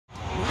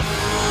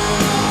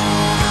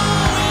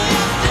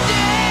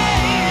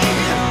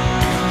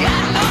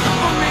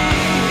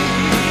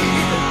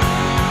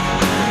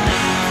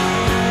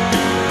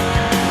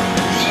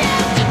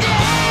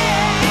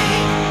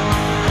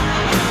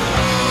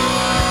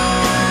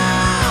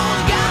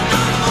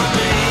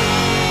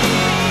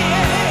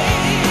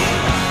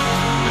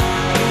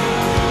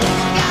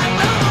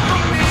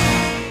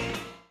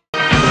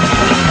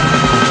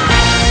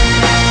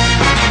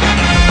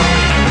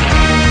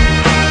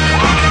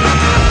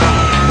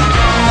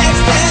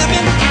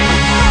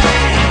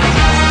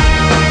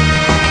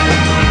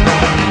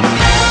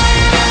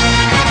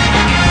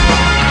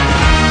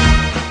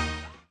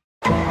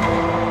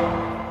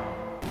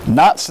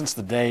since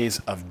the days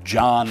of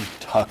John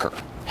Tucker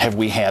have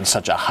we had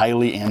such a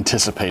highly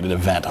anticipated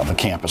event on the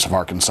campus of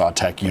Arkansas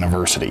Tech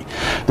University.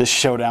 This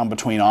showdown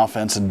between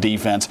offense and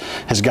defense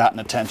has gotten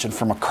attention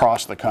from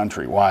across the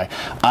country. Why,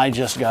 I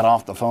just got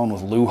off the phone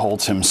with Lou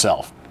Holtz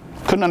himself.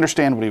 Couldn't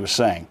understand what he was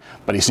saying,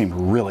 but he seemed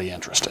really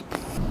interested.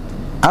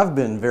 I've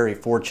been very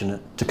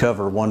fortunate to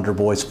cover Wonder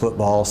Boys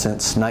football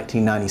since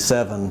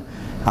 1997,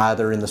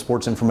 either in the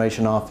Sports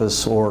Information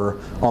Office or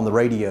on the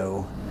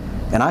radio.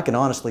 And I can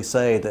honestly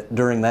say that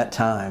during that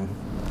time,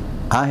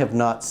 I have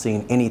not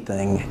seen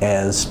anything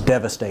as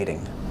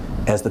devastating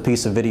as the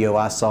piece of video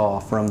I saw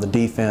from the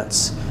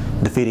defense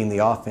defeating the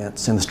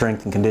offense in the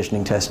strength and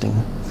conditioning testing.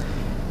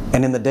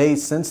 And in the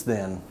days since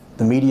then,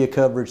 the media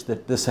coverage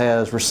that this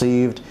has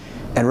received,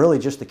 and really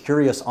just the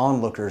curious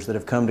onlookers that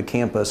have come to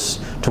campus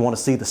to want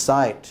to see the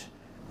site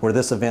where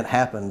this event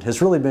happened,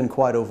 has really been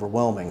quite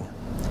overwhelming.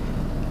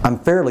 I'm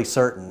fairly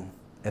certain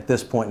at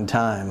this point in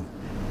time,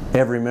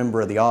 every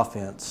member of the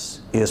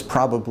offense is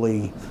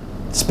probably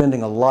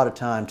spending a lot of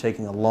time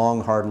taking a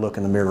long, hard look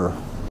in the mirror.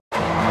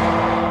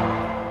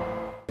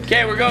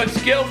 Okay, we're going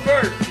skill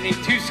first. You need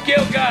 2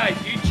 skill guys.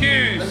 You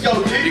choose. Let's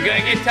go, G. You're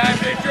going to get time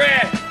for the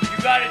draft.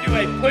 You got to do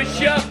a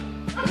push-up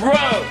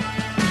row.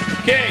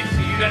 Okay, so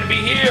you're going to be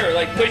here,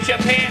 like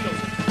push-up handles.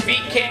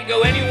 Feet can't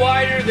go any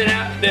wider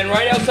than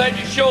right outside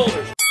your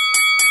shoulders.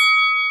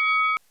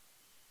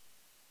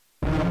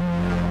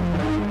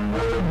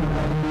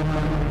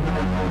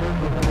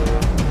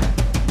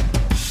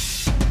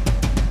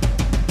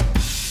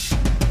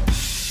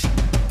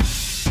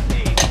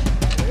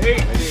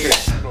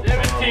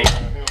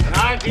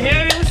 You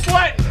hear me? We're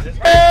sweating.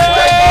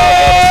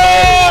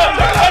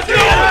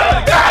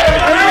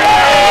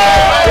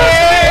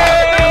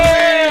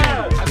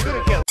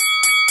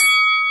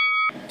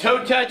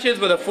 Toe touches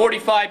with a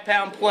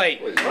 45-pound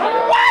plate. What?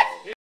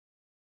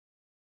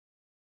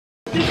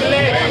 Let's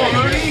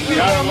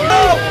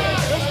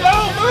go,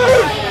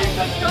 move!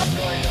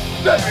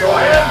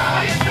 Destroy him!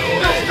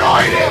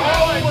 Destroy him!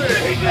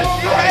 He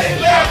destroyed him!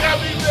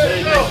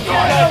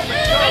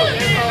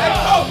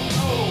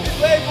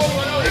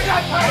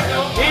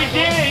 He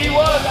did it, he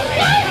was.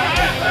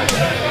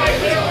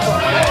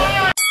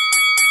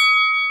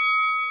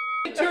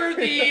 Enter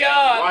the,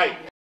 right.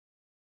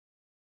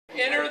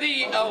 Enter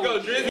the, Go,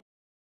 Drizzy.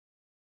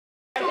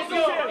 Who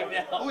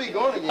are you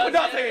going against?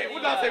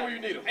 We're not saying where you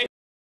need him.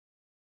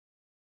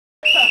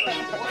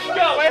 Let's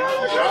go, man.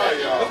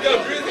 Let's go,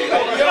 Drizzy.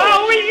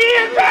 Oh, we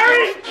in,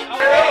 Barry!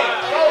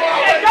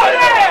 Hey, go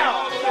down!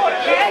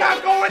 He's not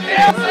going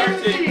down.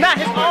 Not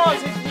his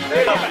arms, his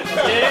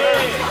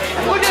knees.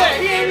 Look at that,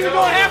 he ain't even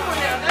going halfway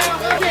down now.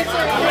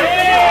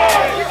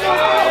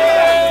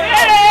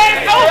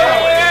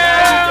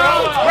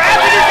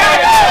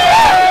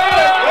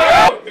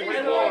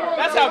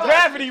 That's how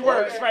gravity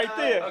works right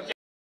there.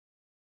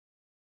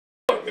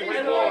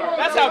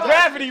 That's how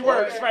gravity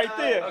works right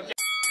there.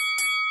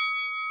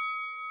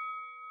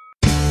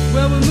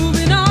 Well, we're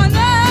moving on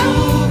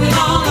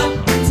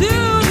up to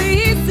the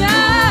east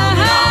side.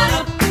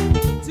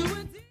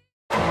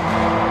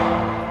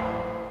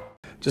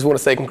 Just want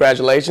to say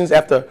congratulations.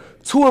 After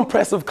 2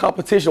 impressive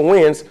competition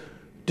wins,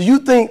 do you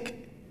think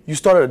you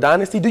started a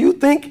dynasty? Do you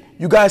think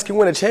you guys can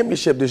win a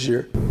championship this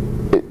year?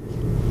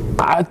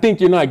 I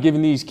think you're not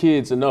giving these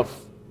kids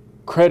enough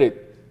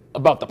credit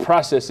about the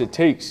process it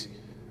takes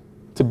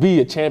to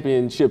be a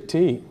championship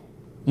team.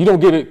 You don't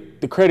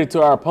give the credit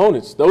to our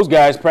opponents. Those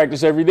guys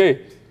practice every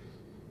day.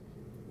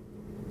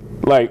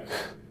 Like,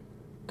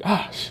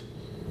 gosh,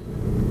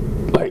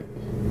 like,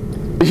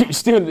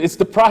 it's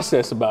the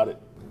process about it.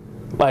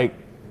 Like,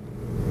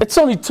 it's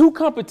only 2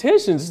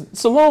 competitions.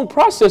 It's a long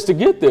process to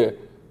get there.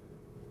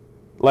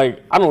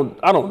 Like, I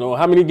don't know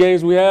how many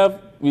games we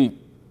have.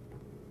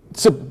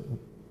 It's a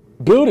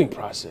building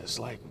process.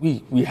 Like,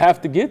 we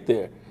have to get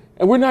there,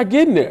 and we're not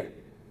getting there.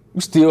 We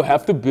still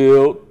have to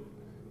build.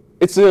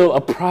 It's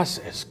a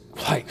process.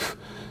 Like,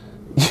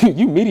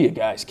 you media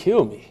guys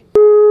kill me.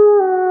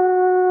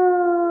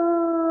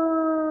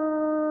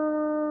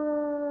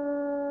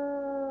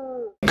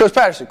 Coach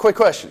Patterson, quick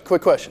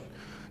question.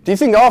 Do you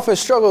think the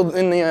offense struggled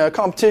in the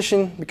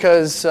competition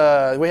because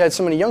we had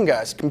so many young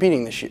guys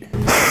competing this year?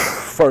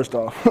 First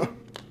off,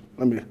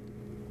 let me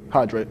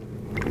hydrate.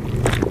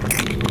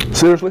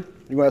 Seriously?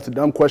 You're going to ask a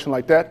dumb question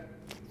like that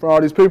for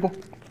all these people?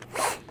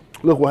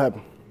 Look what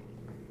happened.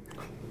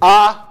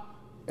 I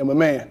am a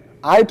man.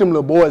 I ain't them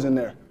little boys in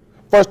there.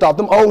 First off,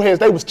 them old heads,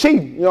 they was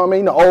cheating. You know what I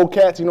mean? The old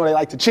cats, you know, they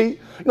like to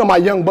cheat. You know, my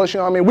young bucks, you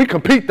know what I mean? We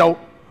compete, though.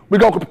 We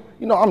gonna compete.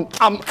 You know,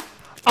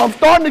 I'm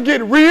starting to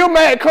get real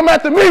mad. Come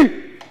after me.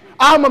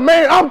 I'm a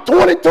man. I'm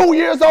 22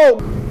 years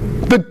old.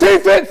 The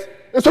defense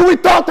is who we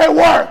thought they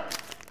were.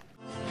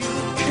 You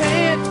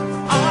can't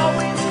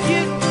always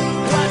get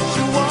what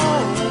you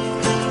want.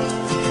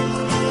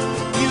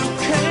 You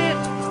can't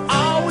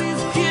always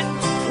get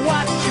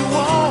what you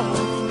want.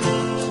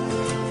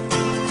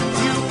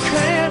 You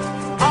can't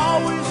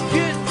always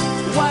get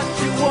what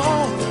you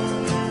want.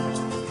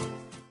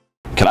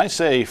 Can I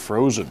say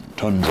frozen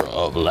tundra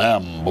of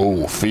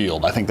Lambeau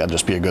Field? I think that'd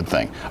just be a good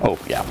thing. Oh,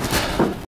 yeah.